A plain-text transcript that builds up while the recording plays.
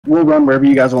We'll run wherever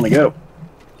you guys want to go.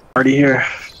 Already here.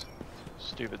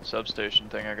 Stupid substation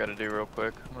thing I gotta do real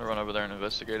quick. I'm gonna run over there and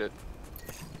investigate it.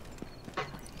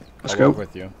 Let's go. I'll work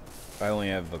with you. I only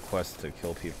have a quest to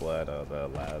kill people at the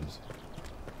labs.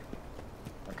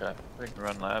 Okay, we can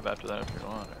run lab after that if you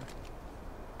want.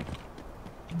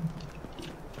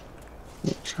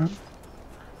 What's that?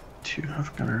 2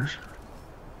 half gunners.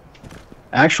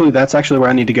 Actually, that's actually where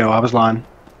I need to go. I was lying.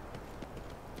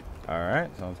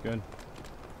 Alright, sounds good.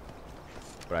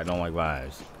 But I don't like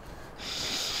lies.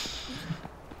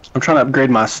 I'm trying to upgrade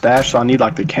my stash, so I need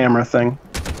like the camera thing.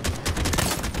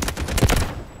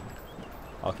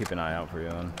 I'll keep an eye out for you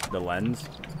on the lens.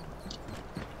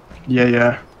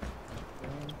 Yeah.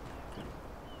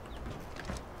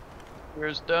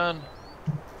 Where's done?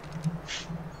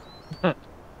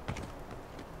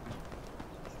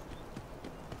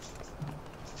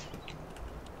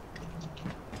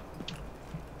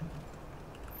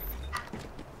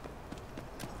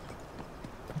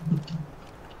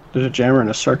 There's a jammer and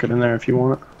a circuit in there if you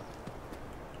want it.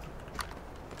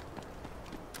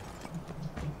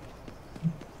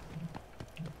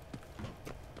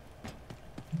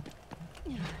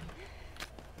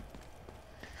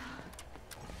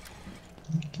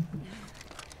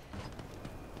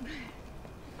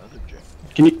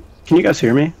 Can you guys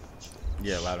hear me?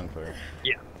 Yeah, loud and clear.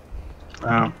 Yeah.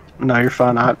 Oh, no, you're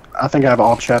fine. I think I have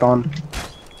all chat on.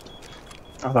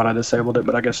 I thought I disabled it,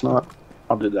 but I guess not.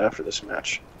 I'll do that after this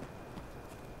match.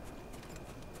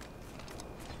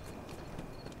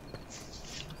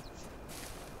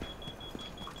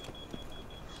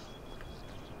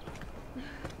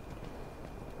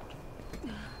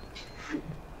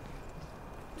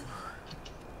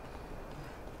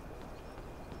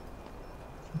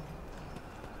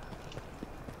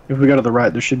 If we go to the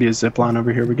right, there should be a zip line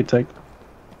over here we could take.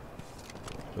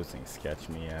 Those things sketch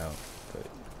me out. But...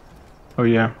 Oh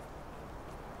yeah.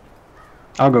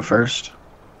 I'll go first.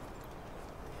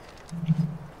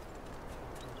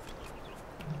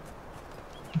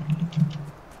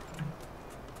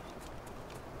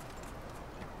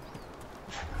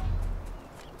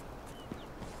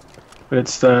 But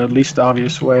it's the least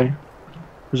obvious way.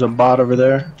 There's a bot over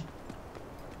there.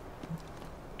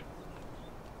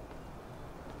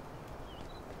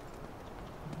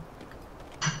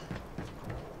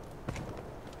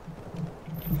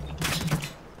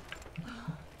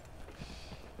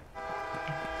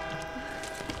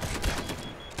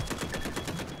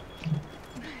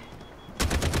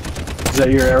 Is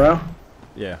that your arrow?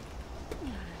 Yeah.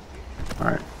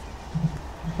 Alright.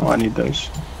 Oh, I need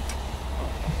those.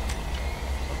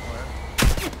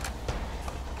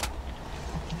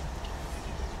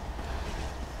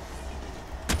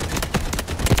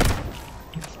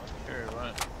 Here,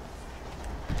 run.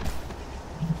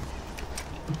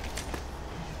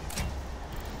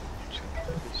 It's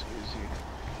easy.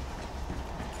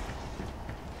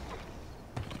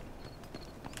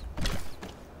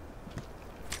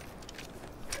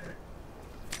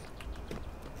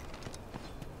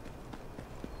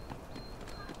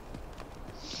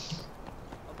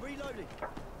 Reloading.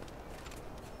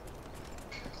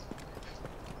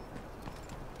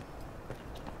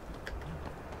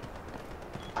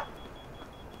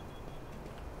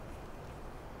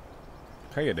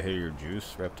 Can I get to hear your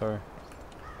juice, Reptar?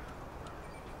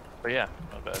 But yeah,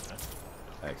 not bad, man.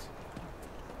 Thanks.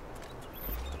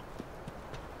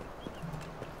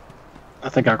 I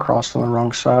think I crossed on the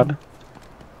wrong side.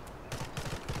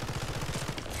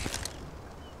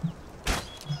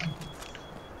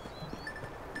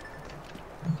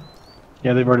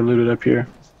 Yeah, they've already looted up here.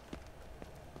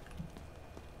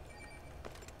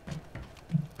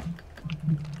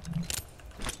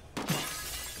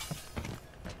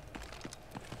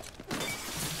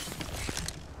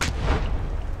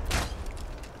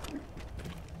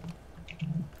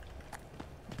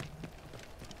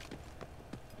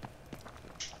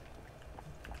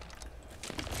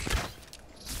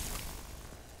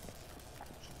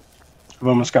 I've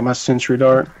almost got my sentry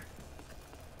dart.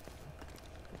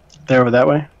 They over that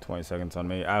way? 20 seconds on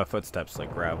me. I have footsteps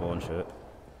like gravel and shit.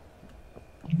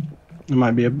 It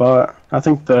might be a bot. I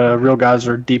think the real guys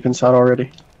are deep inside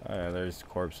already. Oh yeah, there's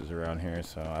corpses around here,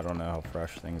 so I don't know how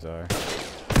fresh things are.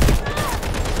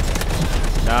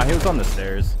 Nah, he was on the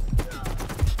stairs.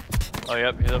 Oh,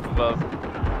 yep, he's up above.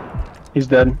 He's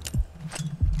dead. Do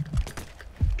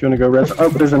you want to go res? Oh,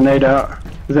 there's a nade out.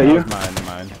 Is that you? Mine.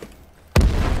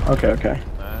 Okay.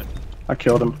 Alright. I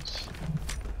killed him.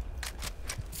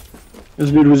 This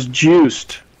dude was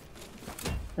juiced.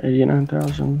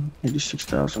 89,000,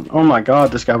 86,000. Oh my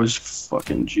god, this guy was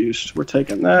fucking juiced. We're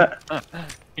taking that.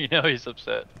 You know he's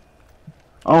upset.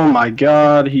 Oh my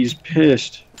god, he's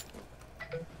pissed.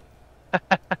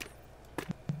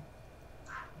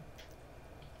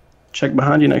 Check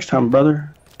behind you next time,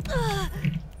 brother.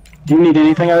 Do you need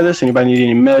anything out of this? Anybody need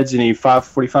any meds? Any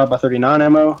 545 by 39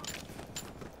 ammo?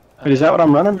 Wait, is that what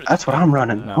I'm running? That's what I'm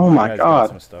running. No, Oh my guy's got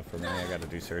some god. stuff for me. I gotta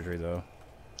do surgery though.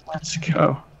 Let's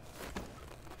go.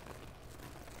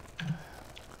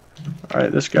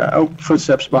 Alright, this guy. Oh,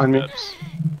 footsteps behind me.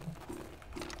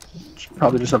 It's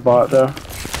probably just a bot though.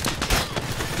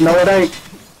 No, it ain't.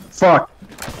 Fuck.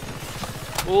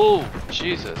 Oh,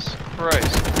 Jesus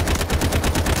Christ.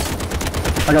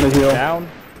 I gotta heal. Down.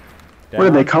 Where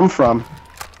did they come from?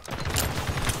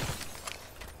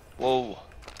 Whoa.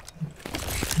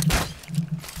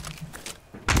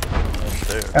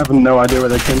 I have no idea where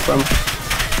they came from.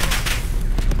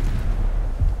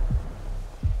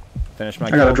 Finish my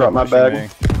I gotta kill, drop my pushing bag. me.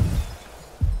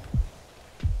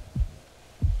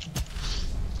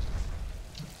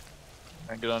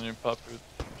 I get on your puffer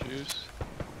juice.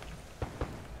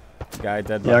 Guy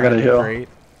dead Yeah, I gotta behind the heal. crate,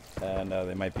 and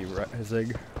they might be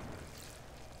rising.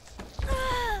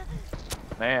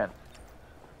 Man.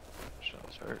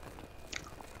 Shots hurt.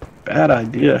 Bad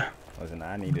idea. Listen,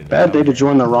 I needed. Bad day to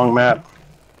join the wrong map.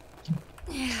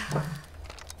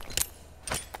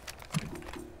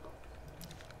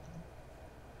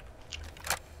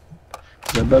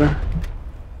 Is that better?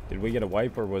 Did we get a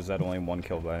wipe, or was that only one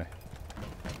kill by?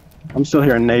 I'm still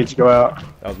hearing nades go out.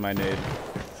 That was my nade,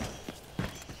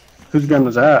 Whose gun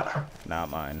was that? not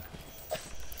mine.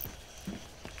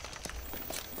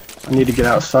 I need to get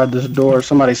outside this door.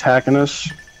 Somebody's hacking us.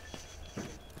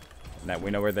 Now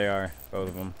we know where they are, both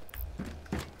of them.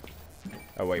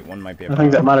 Oh wait, one might be. I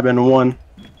think that might have been one.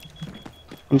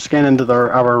 I'm scanning to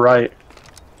our right.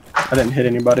 I didn't hit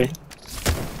anybody.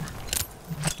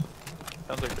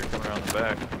 Sounds like they're coming around the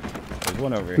back. There's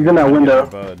one over He's here. in that Get window. our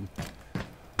bud.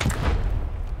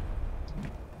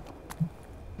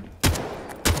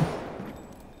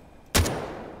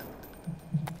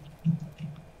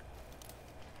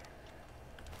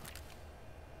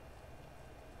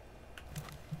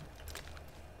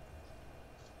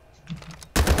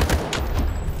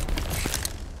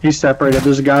 He's separated.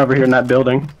 There's a guy over here in that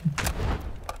building.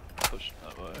 Pushing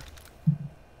that way.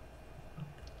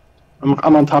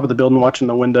 I'm on top of the building watching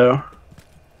the window.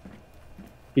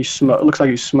 Looks like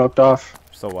he's smoked off.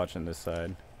 Still watching this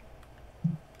side.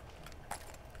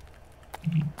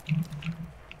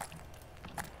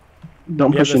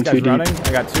 Don't Yeah, push this in guy's too deep. running.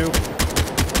 I got two.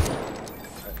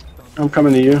 I'm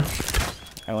coming to you.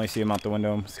 I only see him out the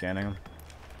window. I'm scanning him.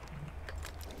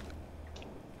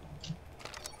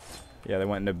 Yeah, they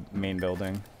went into main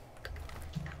building.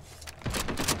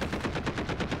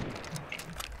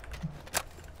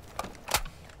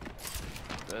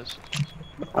 This.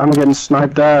 I'm getting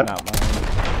sniped at. Not mine.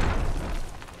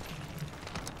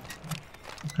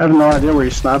 I have no idea where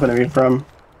he's sniping at me from.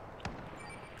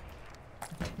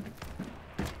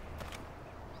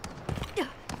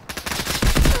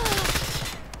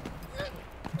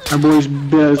 Our boy's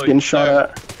Biz Oh, getting he's shot there.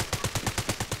 at.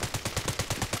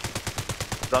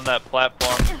 He's on that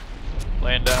platform.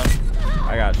 Laying down.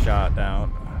 I got shot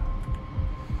down.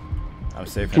 I'm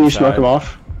safe. Can you smoke inside. him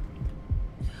off?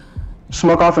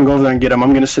 Smoke off and go over there and get him.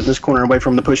 I'm gonna sit in this corner and wait for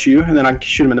him to push you, and then I can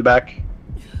shoot him in the back.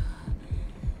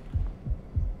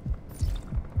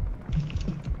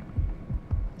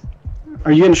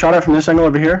 Are you getting shot at from this angle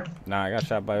over here? Nah, I got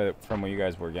shot by from where you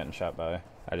guys were getting shot by.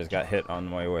 I just got hit on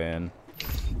my way in.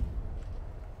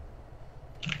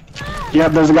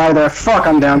 Yep, there's a guy there. Fuck,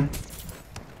 I'm down.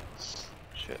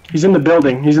 Shit. He's in the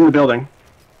building. He's in the building.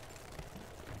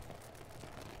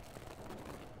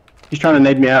 He's trying to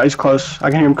nade me out. He's close. I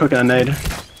can hear him cooking a nade.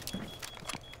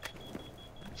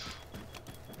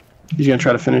 He's gonna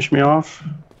try to finish me off.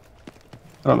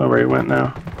 I don't know where he went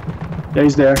now. Yeah,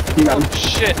 he's there. He got him. Oh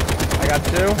shit! I got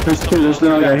two. There's two. There's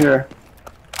another guy here.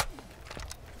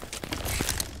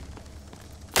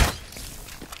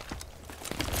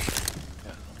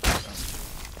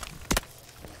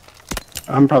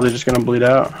 I'm probably just gonna bleed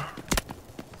out.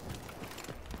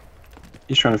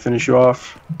 He's trying to finish you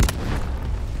off.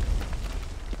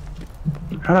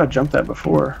 How did I jump that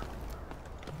before?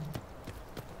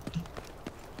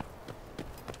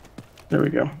 There we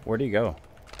go. Where'd he go?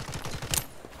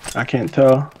 I can't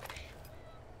tell.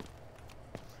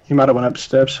 He might have went up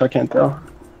steps. I can't tell.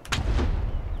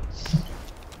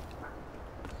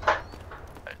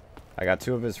 I got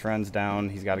two of his friends down.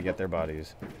 He's got to get their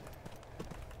bodies.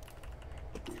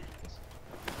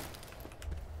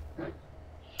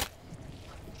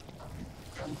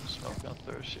 Smoke out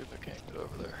there, see if I can't get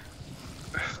over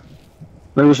there.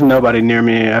 There was nobody near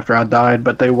me after I died,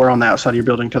 but they were on the outside of your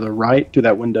building to the right, through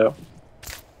that window.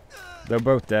 They're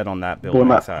both dead on that Boy,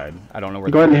 building side. I don't know where.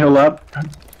 Go ahead and heal up. Yeah.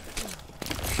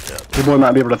 Your boy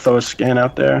might be able to throw a scan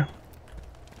out there.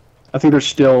 I think they're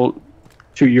still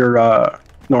to your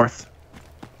north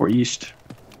or east,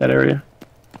 that area.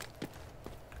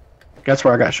 That's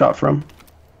where I got shot from.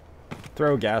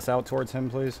 Throw gas out towards him,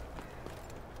 please.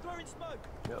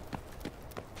 Yep.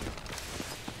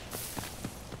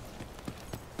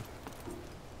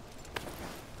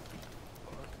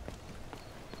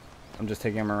 I'm just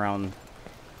taking him around.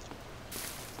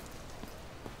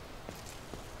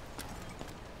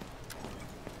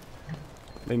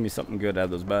 Leave me something good out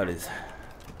of those bodies.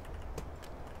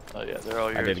 Oh yeah, they're all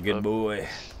yours. I did a good bub. boy.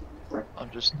 I'm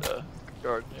just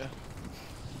guarding you.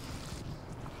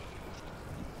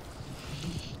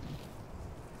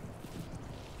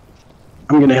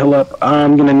 I'm gonna heal up.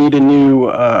 I'm gonna need a new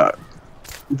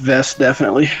vest,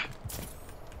 definitely.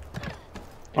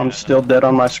 I'm Yeah, still dead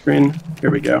on my screen. Here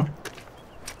we go.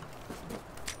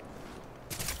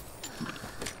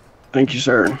 Thank you,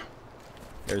 sir.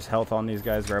 There's health on these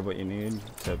guys. Grab what you need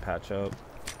to patch up.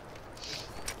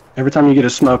 Every time you get a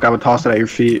smoke, I would toss it at your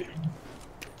feet.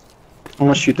 I'm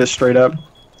gonna shoot this straight up.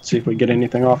 See if we get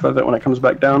anything off of it when it comes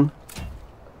back down.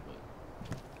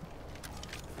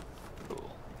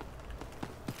 Cool.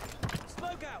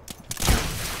 Smoke out.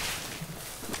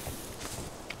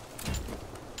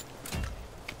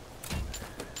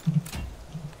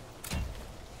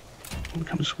 When it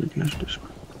comes to weakness, do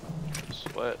some-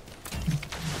 Sweat.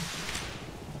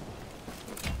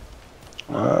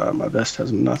 my vest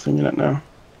has nothing in it now.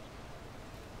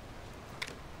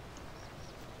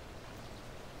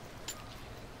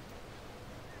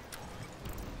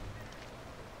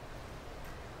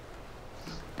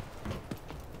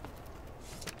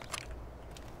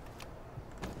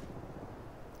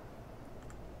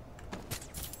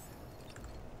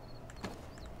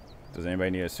 Does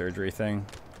anybody need a surgery thing?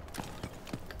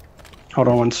 Hold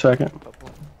on one second.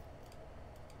 Couple.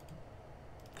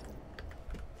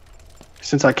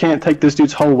 Since I can't take this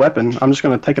dude's whole weapon, I'm just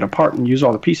gonna take it apart and use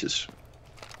all the pieces.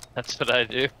 That's what I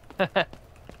do.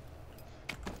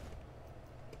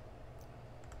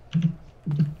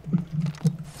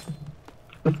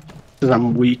 Because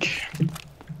I'm weak.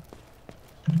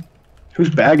 Whose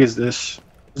bag is this?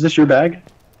 Is this your bag?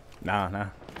 Nah.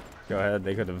 Go ahead.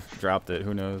 They could have dropped it.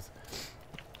 Who knows?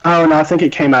 Oh no, I think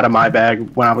it came out of my bag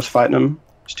when I was fighting him.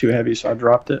 It's too heavy, so I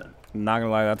dropped it. Not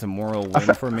gonna lie, that's a moral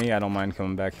win for me. I don't mind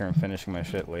coming back here and finishing my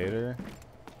shit later.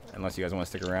 Unless you guys want to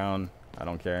stick around. I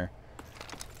don't care.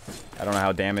 I don't know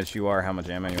how damaged you are, how much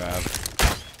ammo you have.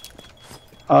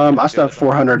 I still have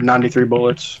 493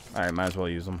 bullets. Alright, might as well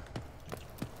use them.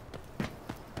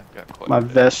 I've got quite My a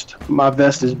bit.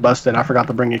 vest is busted. I forgot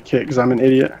to bring a kit because I'm an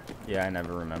idiot. Yeah, I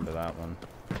never remember that one.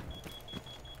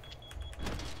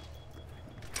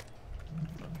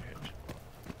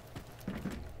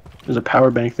 There's a power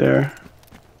bank there.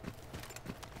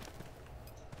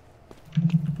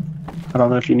 I don't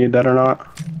know if you need that or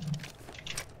not.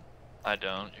 I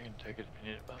don't. You can take it if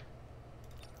you need it, bud.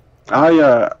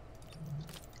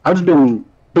 I've just been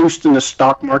boosting the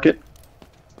stock market.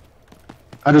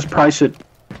 I just price it.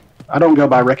 I don't go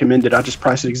by recommended. I just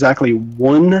price it exactly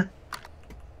 1/10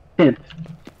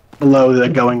 below the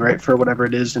going rate for whatever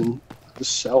it is, and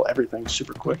just sell everything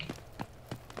super quick.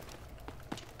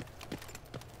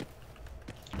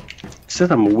 It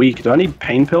says I'm weak. Do I need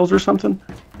pain pills or something?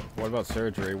 What about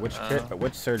surgery? Which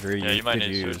surgery Yeah, you might did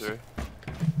need you use? surgery.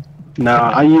 No,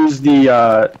 I use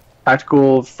the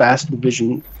tactical fast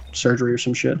vision surgery or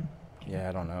some shit. Yeah,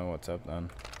 I don't know what's up then.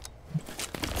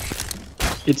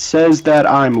 It says that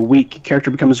I'm weak.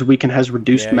 Character becomes weak and has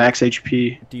reduced Yeah. max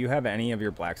HP. Do you have any of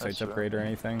your black sites That's upgrade or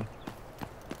anything?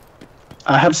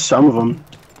 I have some of them.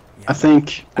 I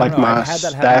think I like don't know, my I've had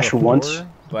that happen stash before, once.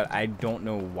 But I don't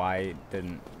know why it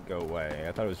didn't go away.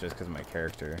 I thought it was just because of my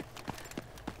character.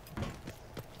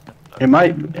 It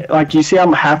might, like, you see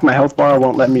I'm half my health bar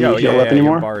won't let me heal up you're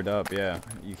anymore? barred up, yeah.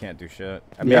 You can't do shit.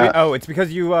 Yeah. Oh, it's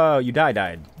because you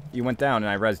died. You went down and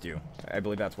I rezzed you. I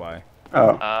believe that's why.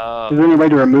 Oh. Is there any way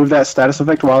to remove that status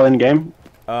effect while in game?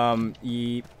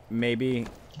 Maybe.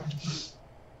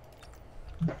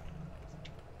 I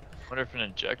wonder if an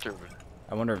injector would.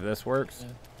 I wonder if this works.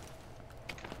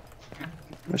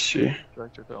 Let's see.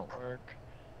 Injector don't work.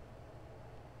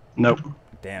 Nope.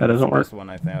 Damn, That doesn't that's work. the one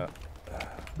I thought.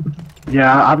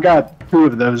 Yeah, I've got 2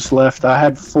 of those left. I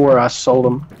had 4, I sold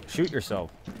them. Shoot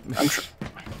yourself.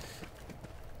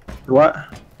 What?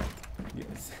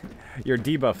 Yes. Your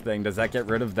debuff thing, does that get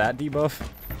rid of that debuff?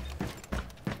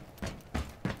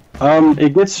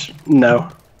 It gets, no.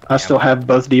 I still have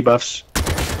both debuffs.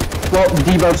 Well,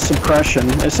 debuff suppression.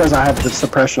 It says I have the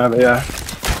suppression of it, yeah.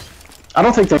 I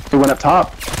don't think they It went up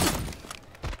top.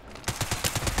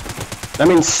 That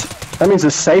means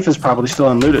the safe is probably still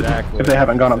unlooted if they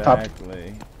haven't gone up top.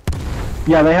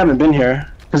 Yeah, they haven't been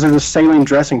here because there's a saline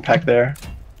dressing pack there.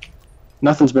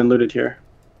 Nothing's been looted here.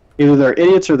 Either they're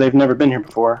idiots or they've never been here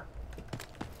before.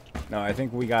 No, I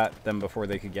think we got them before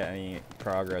they could get any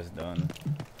progress done.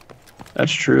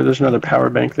 That's true. There's another power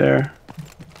bank there.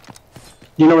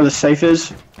 You know where the safe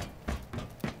is?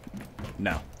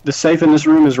 No. The safe in this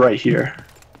room is right here.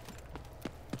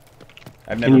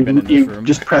 I've never been in this room.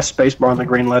 Just press spacebar on the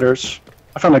green letters.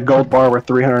 I found a gold bar worth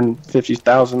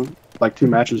 350,000 like 2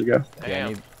 matches ago.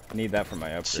 Yeah, I need that for my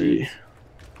upgrade. See.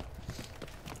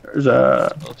 There's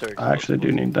a... I actually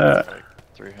do need that. Like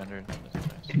 300.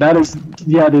 That is...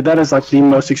 Yeah, dude, that is like the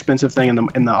most expensive thing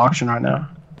in the auction right now.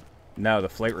 No, the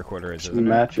flight recorder is, isn't it?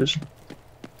 Matches.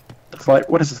 The flight...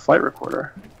 What is the flight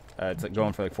recorder? It's like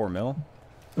going for like 4 mil.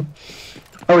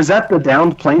 Oh, is that the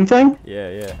downed plane thing? Yeah,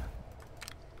 yeah.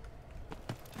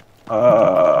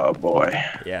 Oh, boy.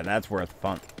 Yeah, that's worth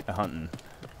hunting.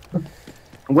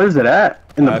 Where's it at?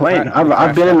 In the plane?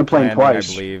 I've been in the plane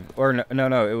twice. I believe. Or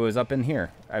no, it was up in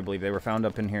here. I believe they were found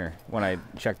up in here when I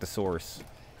checked the source.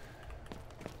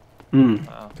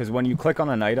 Because when you click on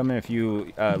an item and if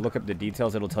you look up the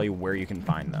details, it'll tell you where you can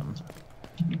find them.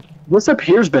 What's up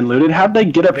here's been looted? How'd they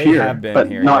get up here but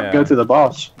not go through the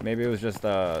boss? Maybe it was just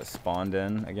spawned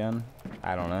in again.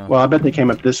 I don't know. Well, I bet they came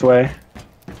up this way.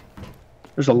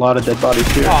 There's a lot of dead bodies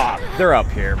here. Ah, they're up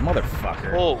here,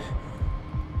 motherfucker. Oh.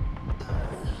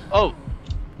 Oh.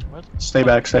 What? Stay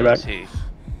back, stay back.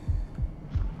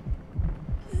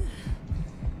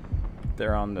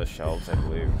 They're on the shelves, I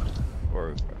believe.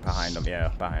 Or behind them, yeah,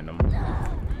 behind them.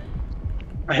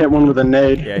 I hit one with a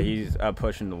nade. Yeah, he's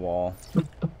pushing the wall.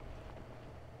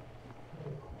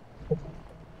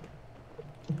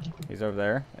 He's over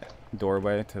there.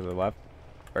 Doorway to the left.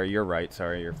 Or your right,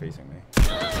 sorry, you're facing me.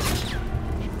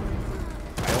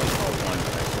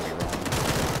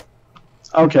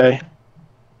 Okay.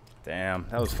 Damn,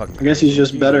 that was fucking I guess he's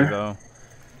just better.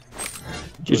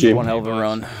 GG. One hell of a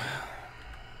run.